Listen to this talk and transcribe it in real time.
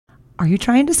Are you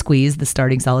trying to squeeze the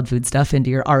starting solid food stuff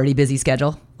into your already busy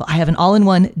schedule? Well, I have an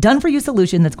all-in-one, done-for-you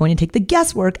solution that's going to take the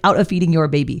guesswork out of feeding your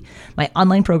baby. My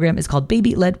online program is called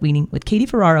Baby-Led Weaning with Katie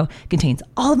Ferraro. It contains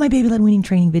all of my baby-led weaning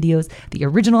training videos, the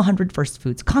original 100 First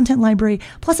Foods content library,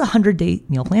 plus a 100-day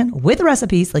meal plan with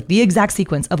recipes, like the exact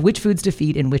sequence of which foods to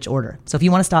feed in which order. So if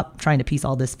you want to stop trying to piece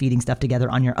all this feeding stuff together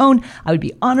on your own, I would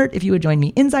be honored if you would join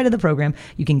me inside of the program.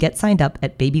 You can get signed up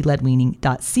at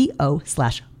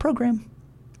babyledweaning.co/program.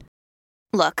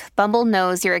 Look, Bumble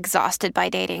knows you're exhausted by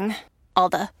dating. All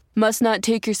the must not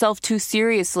take yourself too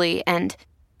seriously and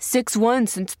 6'1"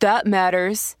 since that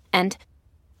matters. And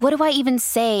what do I even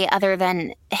say other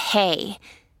than hey?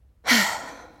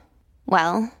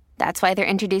 Well, that's why they're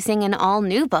introducing an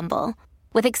all-new Bumble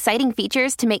with exciting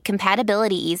features to make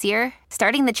compatibility easier,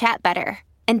 starting the chat better,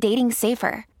 and dating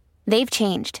safer. They've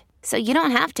changed, so you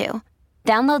don't have to.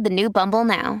 Download the new Bumble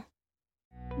now.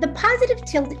 The positive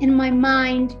tilt in my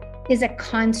mind is a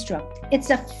construct.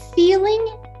 It's a feeling,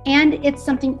 and it's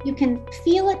something you can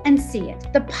feel it and see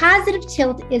it. The positive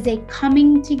tilt is a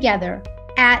coming together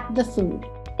at the food.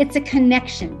 It's a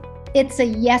connection. It's a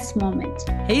yes moment.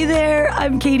 Hey there,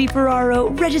 I'm Katie Ferraro,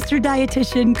 registered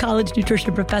dietitian, college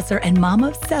nutrition professor, and mom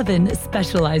of 7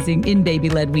 specializing in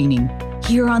baby-led weaning.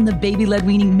 Here on the Baby-Led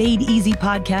Weaning Made Easy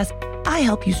podcast, I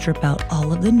help you strip out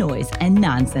all of the noise and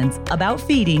nonsense about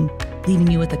feeding,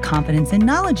 leaving you with the confidence and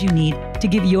knowledge you need to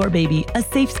give your baby a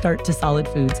safe start to solid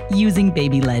foods using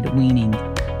baby-led weaning.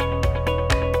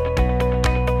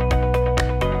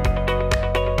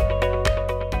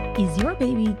 Is your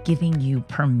baby giving you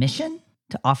permission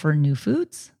to offer new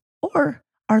foods? Or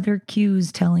are there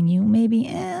cues telling you maybe,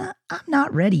 I'm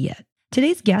not ready yet?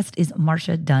 Today's guest is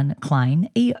Marsha Dunn Klein,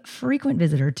 a frequent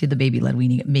visitor to the Baby-Led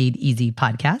Weaning Made Easy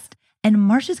podcast. And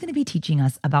Marsha's going to be teaching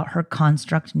us about her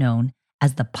construct known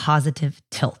as the positive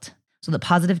tilt. So the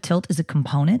positive tilt is a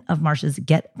component of Marsha's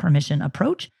get permission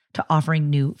approach to offering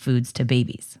new foods to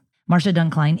babies. Marsha Dunn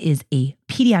Klein is a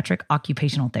pediatric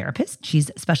occupational therapist.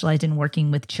 She's specialized in working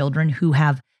with children who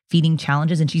have feeding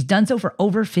challenges, and she's done so for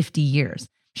over 50 years.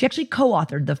 She actually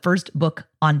co-authored the first book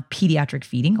on pediatric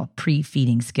feeding, or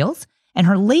pre-feeding skills. And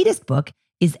her latest book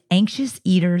is Anxious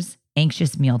Eaters,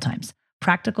 Anxious Mealtimes: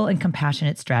 Practical and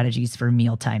Compassionate Strategies for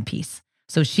Mealtime Peace.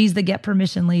 So she's the get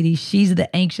permission lady, she's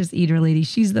the anxious eater lady,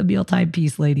 she's the mealtime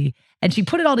peace lady. And she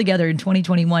put it all together in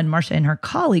 2021. Marsha and her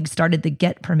colleagues started the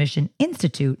Get Permission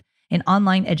Institute, an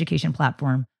online education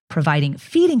platform providing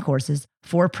feeding courses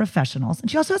for professionals.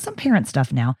 And she also has some parent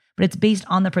stuff now, but it's based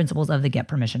on the principles of the Get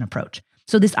Permission approach.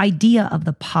 So this idea of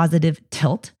the positive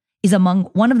tilt is among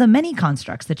one of the many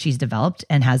constructs that she's developed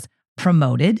and has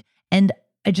promoted. And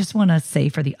I just want to say,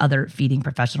 for the other feeding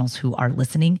professionals who are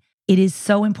listening, it is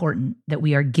so important that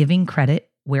we are giving credit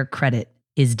where credit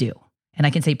is due. And I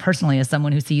can say personally, as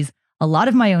someone who sees a lot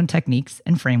of my own techniques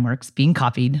and frameworks being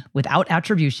copied without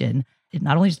attribution, it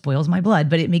not only just boils my blood,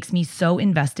 but it makes me so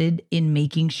invested in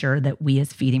making sure that we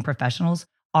as feeding professionals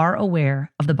are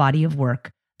aware of the body of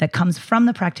work that comes from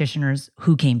the practitioners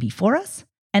who came before us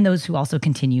and those who also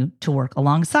continue to work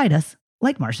alongside us,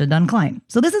 like Marsha Dunn Klein.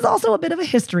 So this is also a bit of a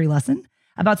history lesson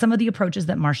about some of the approaches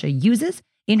that Marsha uses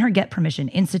in her Get Permission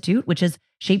Institute, which has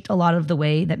shaped a lot of the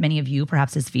way that many of you,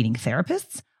 perhaps as feeding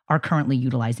therapists, are currently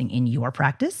utilizing in your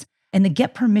practice. And the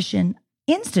Get Permission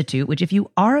Institute, which if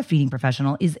you are a feeding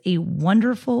professional, is a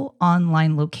wonderful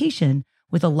online location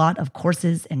with a lot of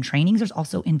courses and trainings. There's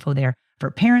also info there for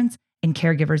parents and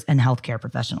caregivers and healthcare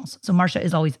professionals. So Marsha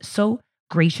is always so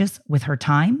gracious with her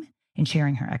time in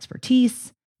sharing her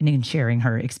expertise and in sharing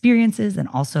her experiences and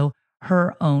also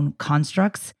her own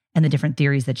constructs and the different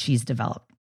theories that she's developed.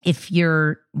 If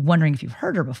you're wondering if you've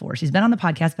heard her before, she's been on the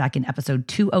podcast back in episode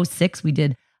 206. We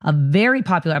did a very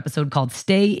popular episode called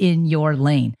Stay in Your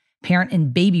Lane, Parent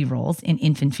and Baby Roles in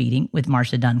Infant Feeding with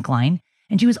Marsha Dunn Klein.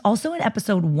 And she was also in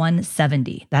episode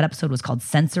 170. That episode was called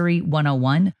Sensory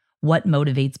 101, What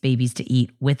Motivates Babies to Eat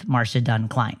with Marsha Dunn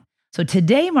Klein. So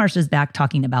today, Marsha's back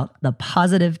talking about the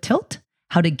positive tilt,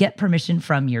 how to get permission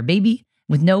from your baby.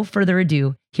 With no further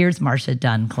ado, here's Marsha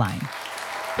Dunn Klein.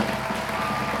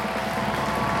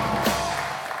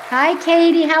 Hi,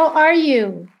 Katie. How are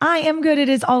you? I am good. It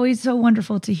is always so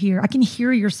wonderful to hear. I can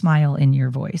hear your smile in your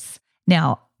voice.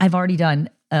 Now, I've already done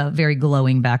a very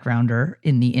glowing backgrounder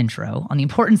in the intro on the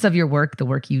importance of your work, the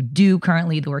work you do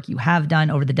currently, the work you have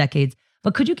done over the decades.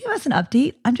 But could you give us an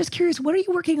update? I'm just curious, what are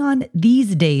you working on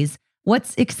these days?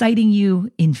 What's exciting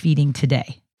you in feeding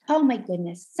today? Oh my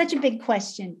goodness, such a big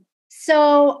question.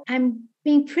 So I'm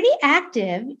being pretty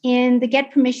active in the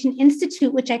Get Permission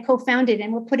Institute, which I co-founded,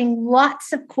 and we're putting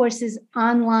lots of courses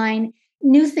online,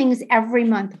 new things every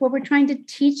month, where we're trying to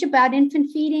teach about infant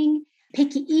feeding,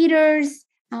 picky eaters,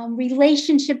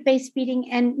 relationship-based feeding.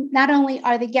 And not only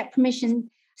are the Get Permission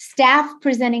staff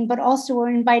presenting, but also we're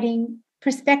inviting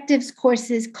perspectives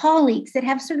courses, colleagues that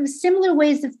have sort of similar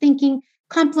ways of thinking,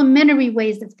 complementary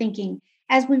ways of thinking,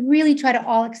 as we really try to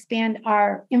all expand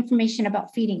our information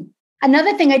about feeding.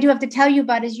 Another thing I do have to tell you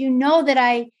about is, that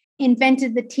I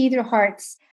invented the teether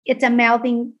hearts. It's a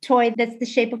mouthing toy that's the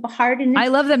shape of a heart. And I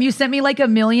love them. You sent me like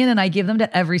 1 million and I give them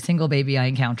to every single baby I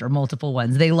encounter, multiple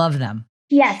ones. They love them.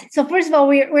 Yes. So first of all,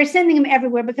 we're sending them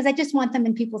everywhere because I just want them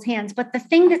in people's hands. But the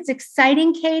thing that's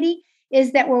exciting, Katie,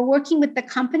 is that we're working with the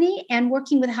company and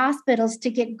working with hospitals to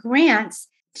get grants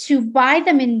to buy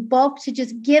them in bulk, to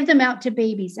just give them out to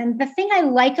babies. And the thing I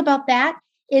like about that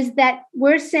is that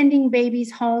we're sending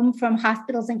babies home from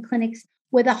hospitals and clinics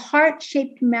with a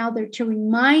heart-shaped mouther to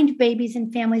remind babies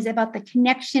and families about the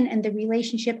connection and the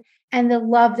relationship and the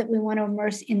love that we want to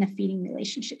immerse in the feeding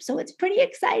relationship. So it's pretty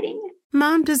exciting.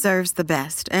 Mom deserves the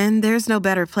best, and there's no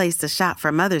better place to shop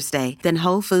for Mother's Day than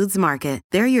Whole Foods Market.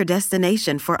 They're your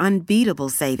destination for unbeatable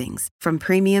savings, from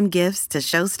premium gifts to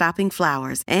show-stopping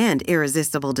flowers and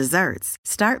irresistible desserts.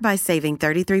 Start by saving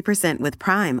 33% with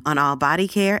Prime on all body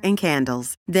care and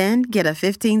candles. Then get a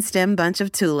 15-stem bunch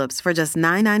of tulips for just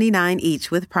 $9.99 each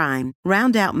with Prime.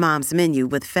 Round out Mom's menu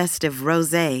with festive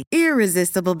rosé,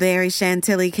 irresistible berry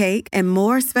chantilly cake, and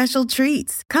more special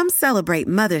treats. Come celebrate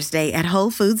Mother's Day at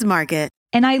Whole Foods Market.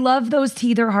 And I love those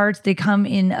teether hearts. They come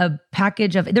in a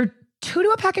package of, they're 2 to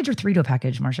a package or 3 to a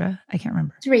package, Marsha? I can't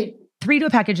remember. 3. 3 to a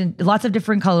package in lots of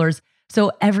different colors.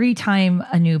 So every time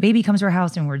a new baby comes to our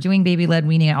house and we're doing baby-led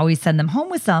weaning, I always send them home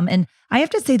with some. And I have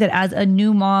to say that as a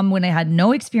new mom, when I had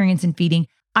no experience in feeding,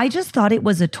 I just thought it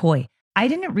was a toy. I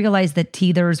didn't realize that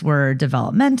teethers were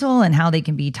developmental and how they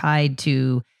can be tied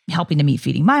to helping to meet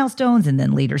feeding milestones and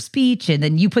then later speech. And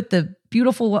then you put the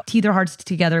beautiful teether hearts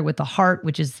together with the heart,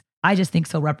 which is, I just think,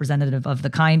 so representative of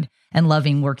the kind and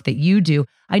loving work that you do.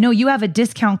 I know you have a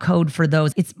discount code for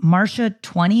those. It's Marsha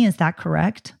 20. Is that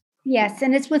correct? Yes.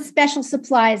 And it's with special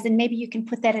supplies. And maybe you can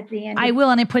put that at the end. I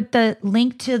will. And I put the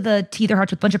link to the teether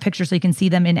hearts with a bunch of pictures so you can see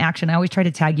them in action. I always try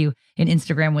to tag you in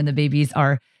Instagram when the babies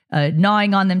are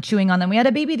gnawing on them, chewing on them. We had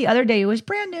a baby the other day. It was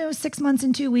brand new, 6 months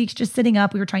and 2 weeks, just sitting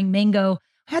up. We were trying mango.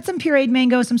 Had some pureed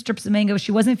mango, some strips of mango.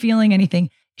 She wasn't feeling anything.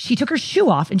 She took her shoe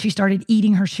off and she started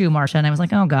eating her shoe, Marsha. And I was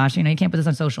like, oh gosh, you can't put this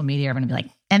on social media. Everyone will be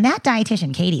like, and that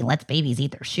dietitian, Katie, lets babies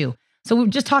eat their shoe. So we were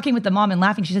just talking with the mom and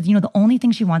laughing. She said, the only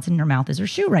thing she wants in her mouth is her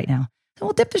shoe right now. So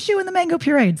we'll dip the shoe in the mango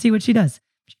puree and see what she does.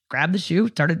 She grabbed the shoe,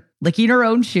 started licking her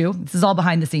own shoe. This is all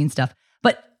behind the scenes stuff.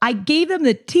 But I gave them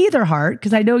the teether heart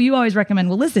because I know you always recommend,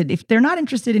 well, listen, if they're not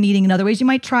interested in eating in other ways, you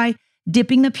might try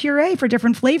dipping the puree for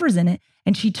different flavors in it.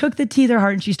 And she took the teether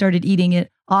heart and she started eating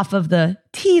it off of the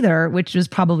teether, which was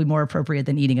probably more appropriate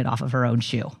than eating it off of her own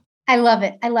shoe. I love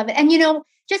it. I love it. And,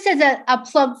 just as a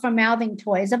plug for mouthing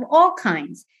toys of all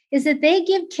kinds, is that they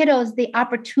give kiddos the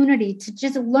opportunity to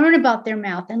just learn about their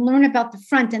mouth and learn about the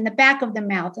front and the back of the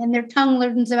mouth, and their tongue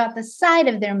learns about the side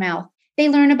of their mouth. They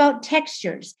learn about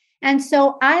textures. And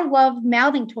so I love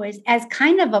mouthing toys as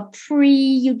kind of a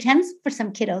pre-utensil for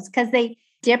some kiddos because they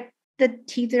dip the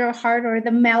teether heart or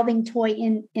the mouthing toy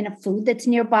in a food that's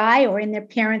nearby or in their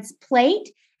parents' plate,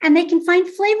 and they can find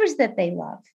flavors that they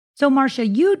love. So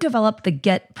Marsha, you developed the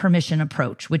Get Permission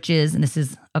approach, which is, and this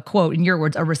is a quote in your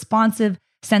words, a responsive,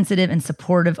 sensitive, and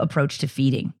supportive approach to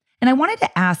feeding. And I wanted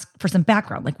to ask for some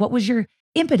background, like what was your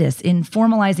impetus in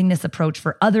formalizing this approach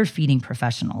for other feeding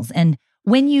professionals? And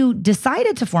when you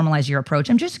decided to formalize your approach,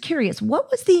 I'm just curious, what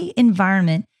was the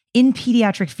environment in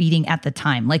pediatric feeding at the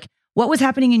time? Like what was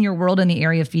happening in your world in the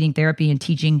area of feeding therapy and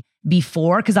teaching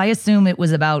before? Because I assume it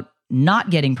was about not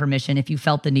getting permission if you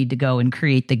felt the need to go and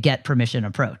create the Get Permission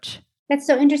approach. That's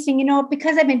so interesting.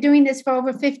 Because I've been doing this for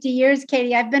over 50 years,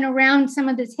 Katie, I've been around some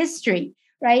of this history,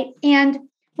 right? And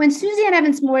when Suzanne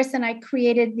Evans Morris and I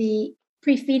created the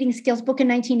Pre-Feeding Skills book in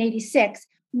 1986,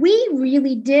 we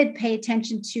really did pay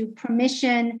attention to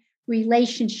permission,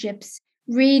 relationships,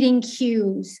 reading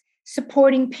cues,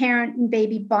 supporting parent and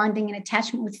baby bonding and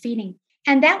attachment with feeding.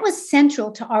 And that was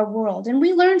central to our world. And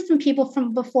we learned from people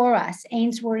from before us,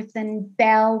 Ainsworth and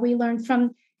Bell. We learned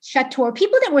from Chateau,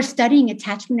 people that were studying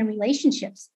attachment and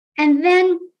relationships. And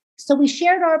then, so we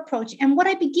shared our approach. And what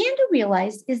I began to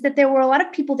realize is that there were a lot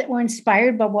of people that were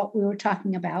inspired by what we were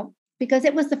talking about because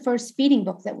it was the first feeding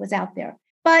book that was out there.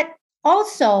 But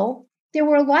also, there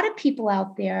were a lot of people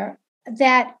out there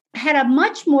that had a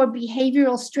much more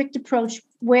behavioral, strict approach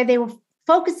where they were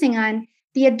focusing on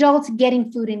the adults getting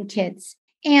food in kids.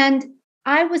 And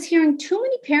I was hearing too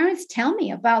many parents tell me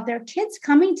about their kids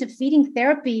coming to feeding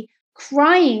therapy,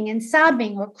 crying and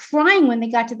sobbing, or crying when they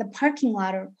got to the parking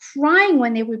lot, or crying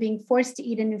when they were being forced to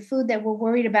eat a new food that we're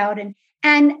worried about. And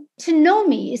And to know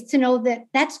me is to know that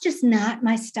that's just not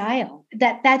my style,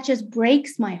 that just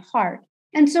breaks my heart.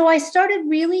 And so I started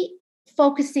really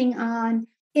focusing on,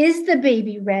 is the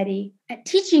baby ready?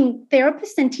 Teaching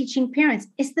therapists and teaching parents,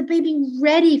 is the baby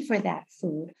ready for that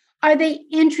food? Are they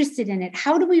interested in it?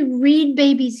 How do we read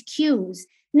babies' cues?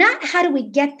 Not how do we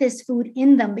get this food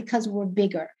in them because we're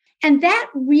bigger? And that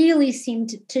really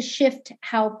seemed to shift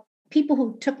how people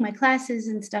who took my classes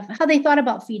and stuff, how they thought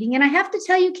about feeding. And I have to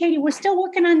tell you, Katie, we're still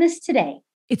working on this today.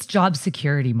 It's job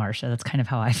security, Marsha. That's kind of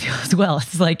how I feel as well.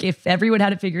 It's like if everyone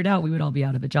had it figured out, we would all be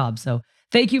out of a job. So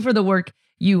thank you for the work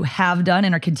you have done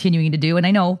and are continuing to do. And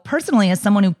I know personally, as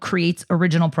someone who creates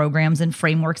original programs and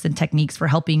frameworks and techniques for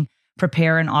helping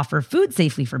prepare and offer food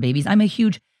safely for babies, I'm a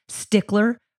huge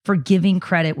stickler for giving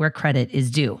credit where credit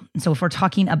is due. And so if we're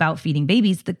talking about feeding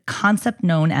babies, the concept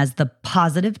known as the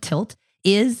positive tilt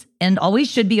is and always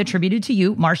should be attributed to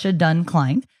you, Marsha Dunn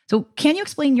Klein. So can you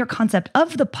explain your concept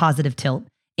of the positive tilt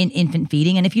in infant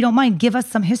feeding? And if you don't mind, give us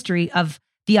some history of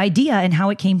the idea and how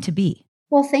it came to be.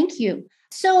 Well, thank you.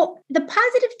 So the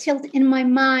positive tilt in my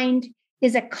mind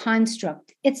is a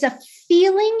construct. It's a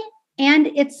feeling and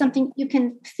it's something you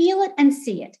can feel it and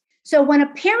see it. So when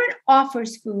a parent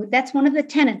offers food, that's one of the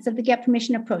tenets of the get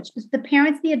permission approach, is the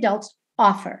parents, the adults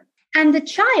offer. And the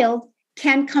child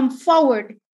can come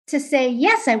forward to say,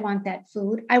 yes, I want that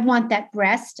food. I want that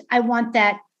breast. I want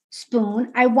that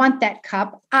spoon. I want that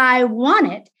cup. I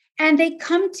want it. And they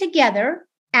come together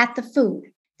at the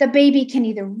food. The baby can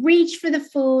either reach for the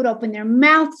food, open their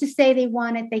mouth to say they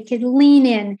want it. They could lean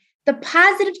in. The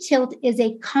positive tilt is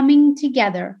a coming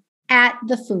together at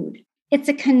the food. It's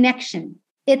a connection.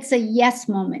 It's a yes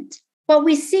moment. But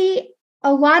we see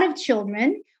a lot of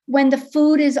children when the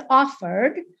food is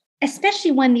offered,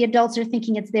 especially when the adults are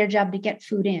thinking it's their job to get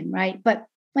food in, right? But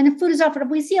when the food is offered,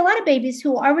 we see a lot of babies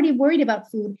who are already worried about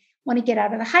food, want to get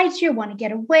out of the high chair, want to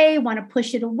get away, want to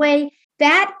push it away.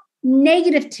 That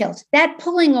negative tilt, that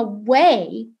pulling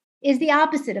away, is the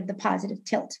opposite of the positive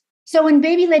tilt. So in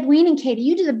baby-led weaning, Katie,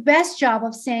 you do the best job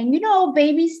of saying,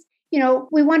 babies,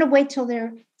 we want to wait till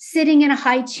they're sitting in a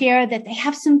high chair, that they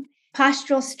have some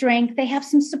postural strength, they have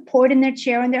some support in their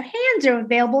chair, and their hands are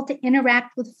available to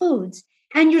interact with foods.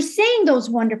 And you're saying those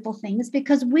wonderful things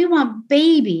because we want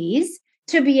babies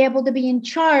to be able to be in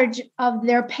charge of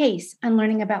their pace on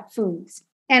learning about foods.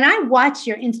 And I watch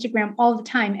your Instagram all the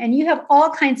time, and you have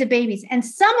all kinds of babies, and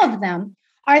some of them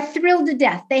are thrilled to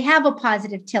death. They have a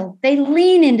positive tilt. They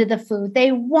lean into the food.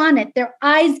 They want it. Their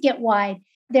eyes get wide.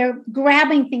 They're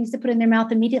grabbing things to put in their mouth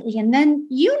immediately. And then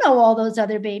all those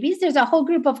other babies. There's a whole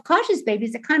group of cautious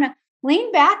babies that kind of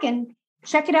lean back and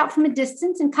check it out from a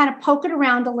distance and kind of poke it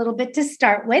around a little bit to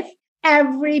start with.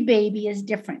 Every baby is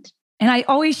different. And I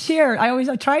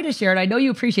try to share it. I know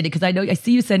you appreciate it because I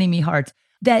see you sending me hearts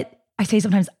that I say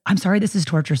sometimes, I'm sorry, this is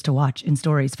torturous to watch in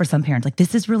stories for some parents. Like,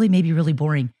 this is maybe really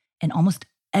boring. And almost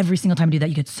every single time you do that,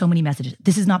 you get so many messages.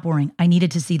 This is not boring. I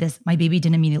needed to see this. My baby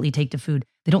didn't immediately take to food.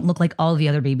 They don't look like all the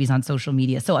other babies on social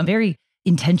media. So I'm very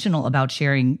intentional about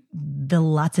sharing the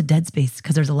lots of dead space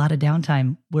because there's a lot of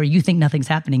downtime where you think nothing's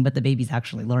happening, but the baby's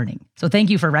actually learning. So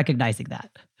thank you for recognizing that.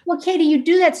 Well, Katie, you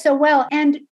do that so well.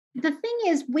 And the thing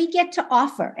is, we get to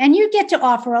offer, and you get to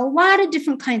offer a lot of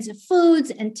different kinds of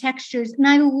foods and textures. And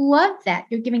I love that.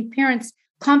 You're giving parents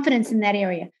confidence in that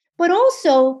area. But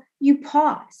also, you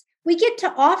pause. We get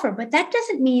to offer, but that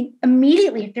doesn't mean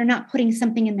immediately, if they're not putting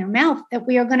something in their mouth, that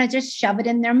we are going to just shove it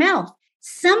in their mouth.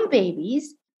 Some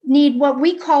babies need what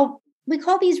we call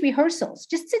these rehearsals,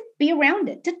 just to be around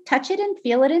it, to touch it and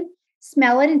feel it and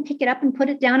smell it and pick it up and put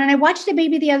it down. And I watched a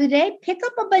baby the other day pick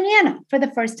up a banana for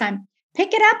the first time.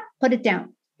 Pick it up, put it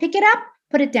down. Pick it up,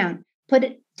 put it down. Put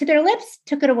it to their lips,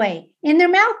 took it away. In their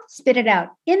mouth, spit it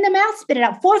out. In the mouth, spit it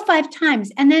out 4 or 5 times.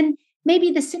 And then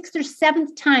maybe the 6th or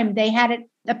 7th time they had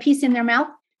a piece in their mouth,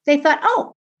 they thought,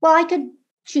 oh, well, I could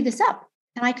chew this up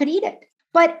and I could eat it.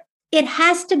 But it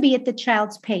has to be at the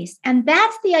child's pace. And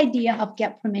that's the idea of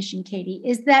get permission, Katie,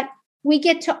 is that we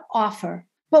get to offer,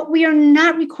 but we are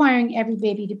not requiring every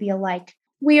baby to be alike.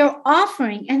 We are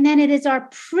offering, and then it is our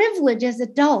privilege as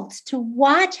adults to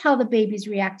watch how the baby's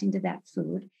reacting to that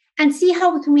food and see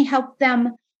how can we help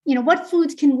them, what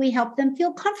foods can we help them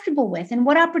feel comfortable with, and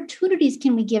what opportunities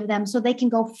can we give them so they can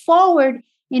go forward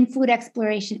in food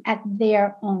exploration at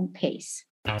their own pace.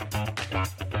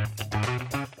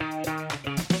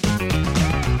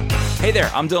 Hey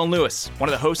there, I'm Dylan Lewis, one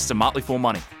of the hosts of Motley Fool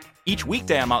Money. Each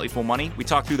weekday on Motley Fool Money, we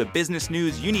talk through the business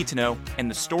news you need to know and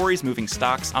the stories moving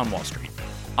stocks on Wall Street.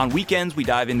 On weekends, we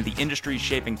dive into the industries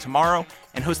shaping tomorrow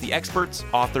and host the experts,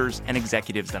 authors, and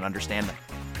executives that understand them.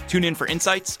 Tune in for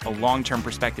insights, a long-term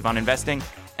perspective on investing,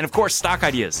 and of course, stock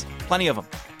ideas. Plenty of them.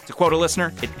 To quote a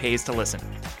listener, it pays to listen.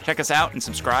 Check us out and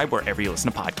subscribe wherever you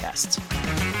listen to podcasts.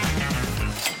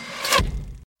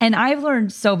 And I've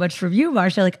learned so much from you,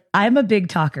 Marsha. Like, I'm a big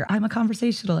talker. I'm a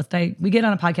conversationalist. We get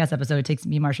on a podcast episode. It takes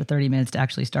me, Marsha, 30 minutes to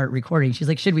actually start recording. She's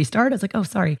like, should we start? I was like, oh,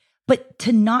 sorry. But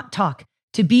to not talk,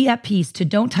 to be at peace, to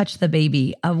don't touch the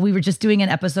baby. We were just doing an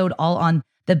episode all on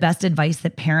the best advice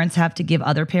that parents have to give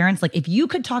other parents. Like, if you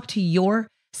could talk to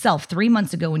yourself 3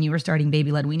 months ago when you were starting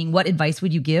baby-led weaning, what advice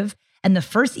would you give? And the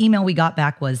first email we got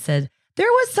back said, there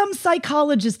was some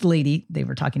psychologist lady, they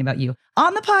were talking about you,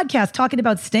 on the podcast talking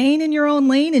about staying in your own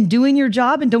lane and doing your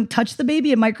job and don't touch the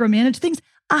baby and micromanage things.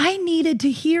 I needed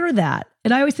to hear that.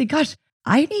 And I always think, gosh,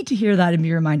 I need to hear that and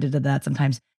be reminded of that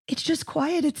sometimes. It's just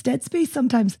quiet. It's dead space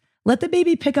sometimes. Let the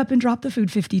baby pick up and drop the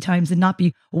food 50 times and not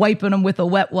be wiping them with a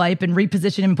wet wipe and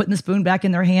repositioning and putting the spoon back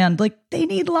in their hand. Like, they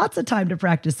need lots of time to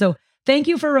practice. So thank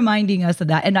you for reminding us of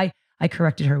that. And I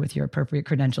corrected her with your appropriate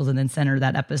credentials and then sent her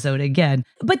that episode again.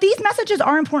 But these messages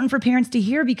are important for parents to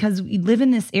hear because we live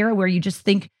in this era where you just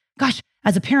think, gosh,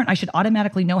 as a parent, I should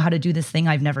automatically know how to do this thing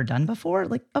I've never done before.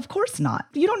 Like, of course not.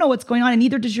 You don't know what's going on, and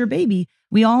neither does your baby.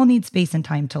 We all need space and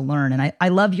time to learn. And I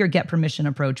love your get permission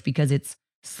approach because it's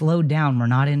slowed down.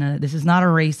 This is not a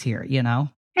race here, you know?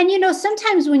 And,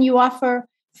 sometimes when you offer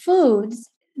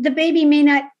foods, the baby may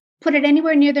not put it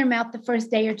anywhere near their mouth the first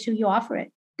day or two you offer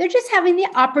it. They're just having the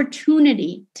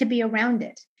opportunity to be around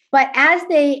it. But as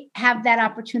they have that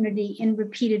opportunity in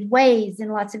repeated ways in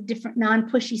lots of different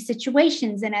non-pushy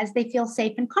situations, and as they feel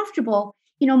safe and comfortable,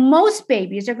 most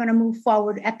babies are going to move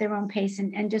forward at their own pace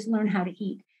and just learn how to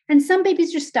eat. And some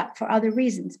babies are stuck for other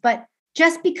reasons. But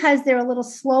just because they're a little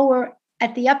slower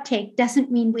at the uptake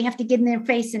doesn't mean we have to get in their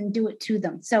face and do it to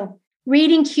them. So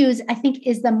reading cues, I think,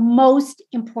 is the most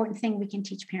important thing we can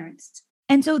teach parents.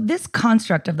 And so this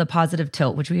construct of the positive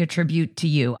tilt, which we attribute to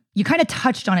you kind of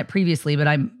touched on it previously, but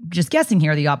I'm just guessing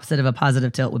here the opposite of a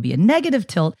positive tilt would be a negative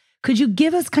tilt. Could you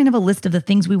give us kind of a list of the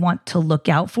things we want to look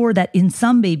out for that in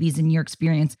some babies, in your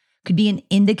experience, could be an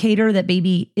indicator that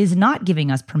baby is not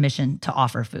giving us permission to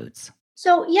offer foods?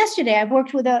 So yesterday I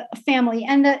worked with a family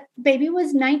and the baby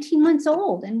was 19 months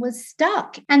old and was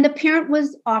stuck. And the parent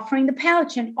was offering the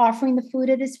pouch and offering the food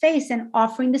at his face and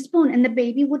offering the spoon. And the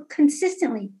baby would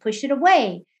consistently push it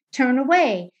away, turn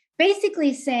away,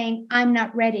 basically saying, I'm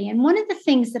not ready. And one of the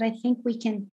things that I think we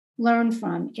can learn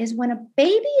from is when a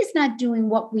baby is not doing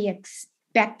what we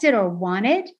expected or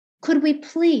wanted, could we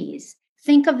please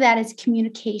think of that as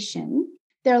communication?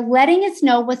 They're letting us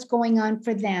know what's going on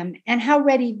for them and how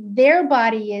ready their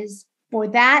body is for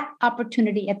that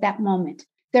opportunity at that moment.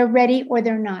 They're ready or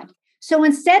they're not. So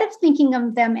instead of thinking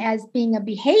of them as being a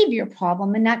behavior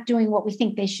problem and not doing what we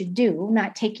think they should do,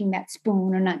 not taking that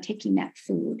spoon or not taking that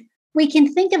food, we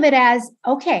can think of it as,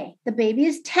 okay, the baby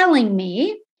is telling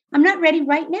me I'm not ready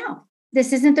right now.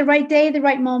 This isn't the right day, the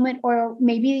right moment, or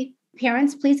maybe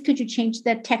parents, please, could you change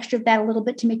the texture of that a little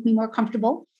bit to make me more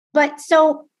comfortable? But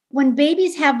so when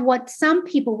babies have what some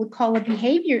people would call a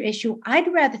behavior issue,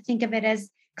 I'd rather think of it as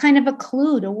kind of a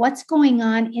clue to what's going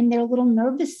on in their little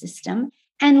nervous system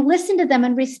and listen to them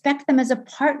and respect them as a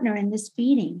partner in this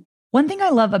feeding. One thing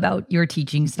I love about your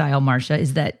teaching style, Marsha,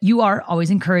 is that you are always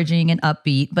encouraging and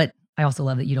upbeat, but I also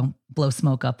love that you don't blow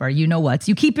smoke up or you-know-whats.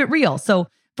 You keep it real. So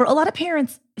for a lot of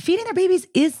parents, feeding their babies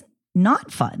is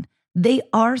not fun. They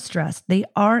are stressed. They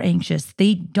are anxious.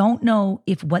 They don't know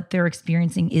if what they're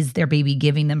experiencing is their baby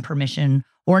giving them permission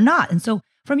or not. And so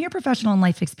from your professional and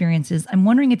life experiences, I'm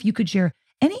wondering if you could share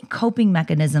any coping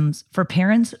mechanisms for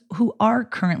parents who are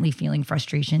currently feeling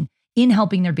frustration in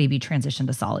helping their baby transition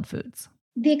to solid foods.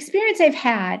 The experience I've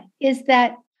had is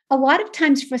that a lot of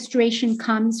times frustration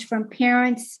comes from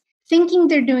parents thinking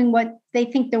they're doing what they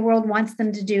think the world wants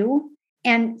them to do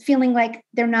and feeling like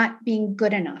they're not being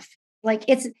good enough. Like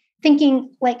it's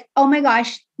thinking like, oh my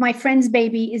gosh, my friend's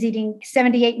baby is eating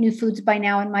 78 new foods by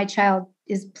now and my child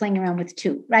is playing around with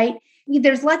 2, right?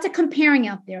 There's lots of comparing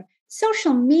out there.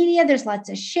 Social media, there's lots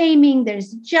of shaming,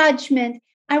 there's judgment.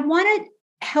 I want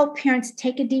to help parents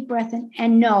take a deep breath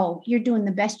and know you're doing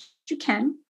the best you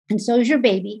can, and so is your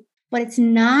baby, but it's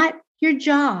not your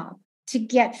job to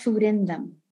get food in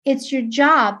them. It's your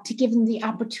job to give them the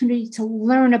opportunity to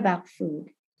learn about food,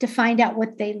 to find out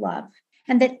what they love,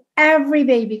 and that every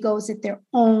baby goes at their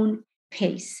own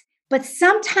pace. But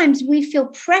sometimes we feel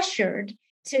pressured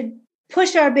to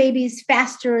push our babies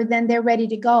faster than they're ready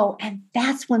to go. And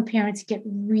that's when parents get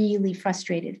really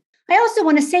frustrated. I also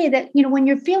want to say that, when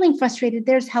you're feeling frustrated,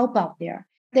 there's help out there.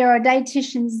 There are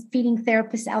dietitians, feeding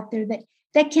therapists out there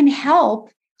that can help.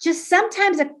 Just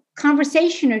sometimes a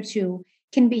conversation or two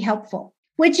can be helpful,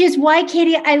 which is why,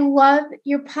 Katie, I love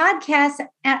your podcast.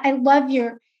 And I love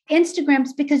your Instagrams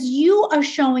because you are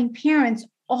showing parents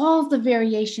all the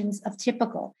variations of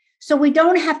typical. So we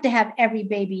don't have to have every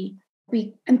baby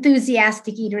be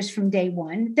enthusiastic eaters from day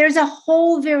one. There's a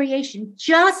whole variation,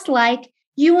 just like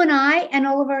you and I and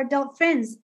all of our adult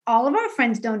friends. All of our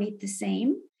friends don't eat the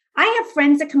same. I have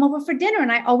friends that come over for dinner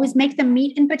and I always make them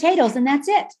meat and potatoes and that's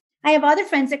it. I have other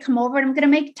friends that come over and I'm going to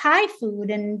make Thai food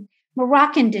and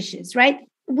Moroccan dishes, right?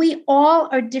 We all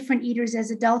are different eaters as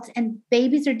adults and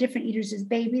babies are different eaters as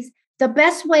babies. The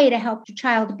best way to help your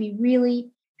child to be really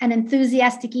an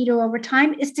enthusiastic eater over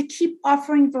time is to keep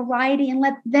offering variety and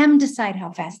let them decide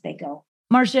how fast they go.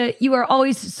 Marsha, you are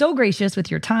always so gracious with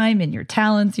your time and your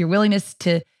talents, your willingness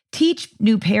to teach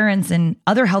new parents and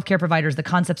other healthcare providers the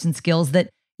concepts and skills that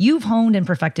you've honed and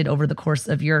perfected over the course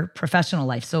of your professional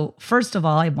life. So first of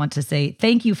all, I want to say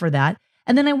thank you for that.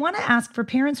 And then I want to ask for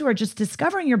parents who are just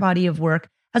discovering your body of work,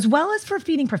 as well as for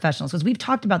feeding professionals, because we've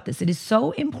talked about this. It is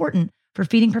so important for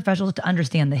feeding professionals to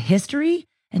understand the history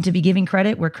and to be giving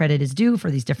credit where credit is due for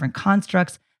these different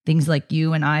constructs, things like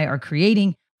you and I are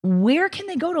creating. Where can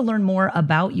they go to learn more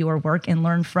about your work and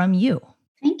learn from you?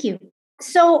 Thank you.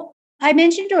 So I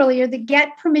mentioned earlier, the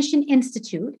Get Permission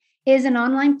Institute is an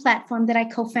online platform that I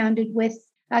co-founded with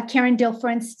Karen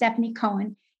Dilfer and Stephanie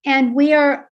Cohen. And we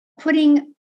are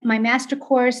putting my master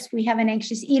course. We have an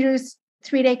Anxious Eaters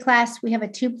 3-day class. We have a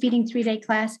tube feeding 3-day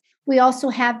class. We also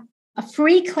have a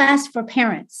free class for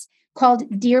parents called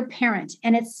Dear Parent.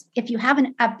 And it's if you have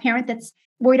a parent that's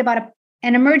worried about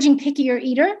an emerging pickier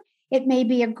eater, it may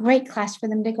be a great class for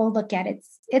them to go look at.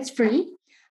 It's free.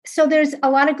 So there's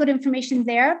a lot of good information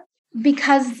there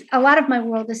because a lot of my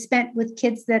world is spent with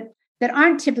kids that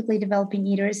aren't typically developing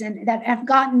eaters and that have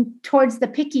gotten towards the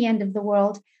picky end of the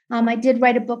world. I did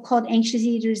write a book called Anxious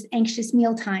Eaters, Anxious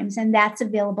Mealtimes, and that's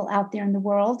available out there in the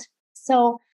world.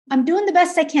 So I'm doing the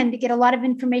best I can to get a lot of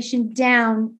information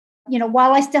down,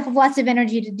 while I still have lots of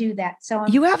energy to do that. So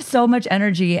you have so much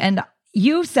energy, and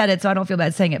you said it, so I don't feel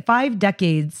bad saying it. 5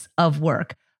 decades of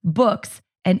work, books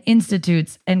and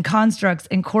institutes and constructs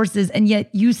and courses, and yet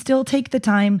you still take the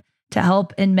time to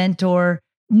help and mentor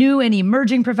new and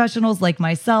emerging professionals like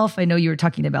myself. I know you were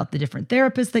talking about the different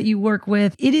therapists that you work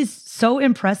with. It is so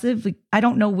impressive. I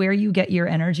don't know where you get your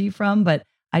energy from, but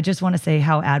I just want to say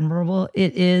how admirable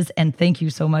it is. And thank you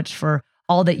so much for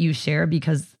all that you share,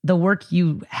 because the work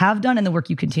you have done and the work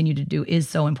you continue to do is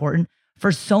so important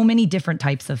for so many different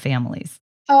types of families.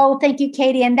 Oh, thank you,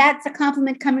 Katie. And that's a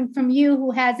compliment coming from you,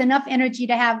 who has enough energy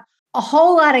to have a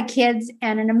whole lot of kids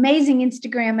and an amazing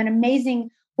Instagram, an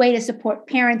amazing way to support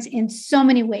parents in so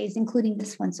many ways, including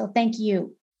this one. So thank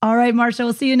you. All right, Marsha,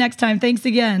 we'll see you next time. Thanks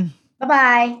again.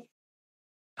 Bye-bye.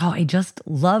 Oh, I just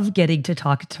love getting to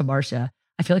talk to Marsha.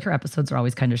 I feel like her episodes are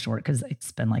always kind of short because I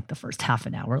spend like the first half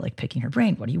an hour like picking her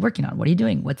brain. What are you working on? What are you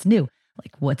doing? What's new?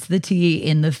 Like, what's the tea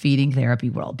in the feeding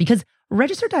therapy world? Because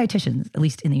registered dietitians, at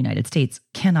least in the United States,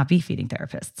 cannot be feeding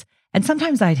therapists. And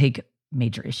sometimes I take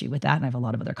major issue with that. And I have a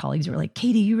lot of other colleagues who are like,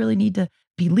 Katie, you really need to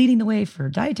be leading the way for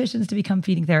dietitians to become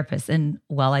feeding therapists. And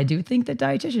while I do think that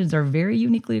dietitians are very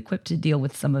uniquely equipped to deal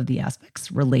with some of the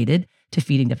aspects related to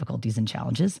feeding difficulties and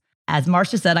challenges, as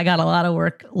Marsha said, I got a lot of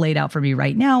work laid out for me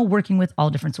right now, working with all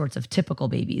different sorts of typical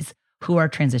babies who are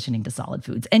transitioning to solid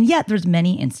foods. And yet there's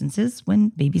many instances when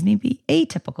babies may be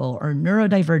atypical or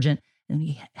neurodivergent, and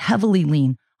we heavily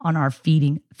lean on our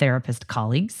feeding therapist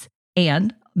colleagues.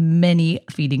 And many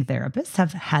feeding therapists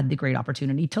have had the great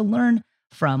opportunity to learn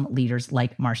from leaders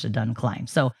like Marsha Dunn Klein.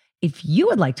 So if you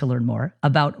would like to learn more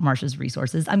about Marsha's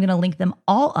resources, I'm going to link them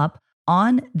all up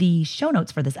on the show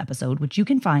notes for this episode, which you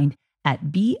can find at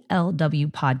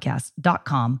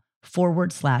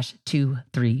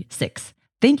blwpodcast.com/236.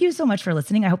 Thank you so much for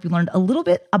listening. I hope you learned a little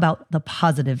bit about the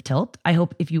positive tilt. I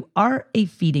hope if you are a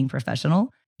feeding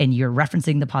professional and you're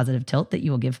referencing the positive tilt, that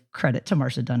you will give credit to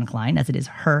Marsha Dunn Klein, as it is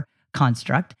her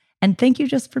construct. And thank you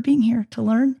just for being here to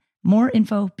learn. More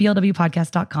info,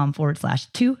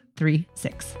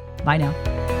 blwpodcast.com/236. Bye now.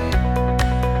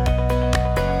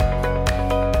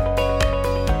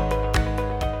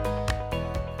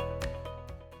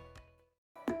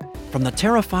 From the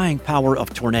terrifying power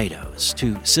of tornadoes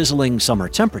to sizzling summer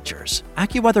temperatures,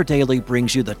 AccuWeather Daily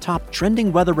brings you the top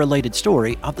trending weather-related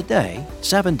story of the day,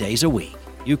 7 days a week.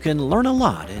 You can learn a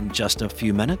lot in just a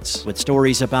few minutes with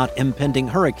stories about impending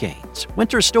hurricanes,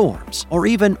 winter storms, or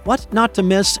even what not to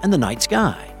miss in the night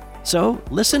sky. So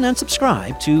listen and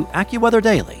subscribe to AccuWeather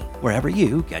Daily wherever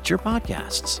you get your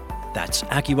podcasts. That's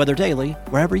AccuWeather Daily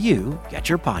wherever you get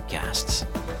your podcasts.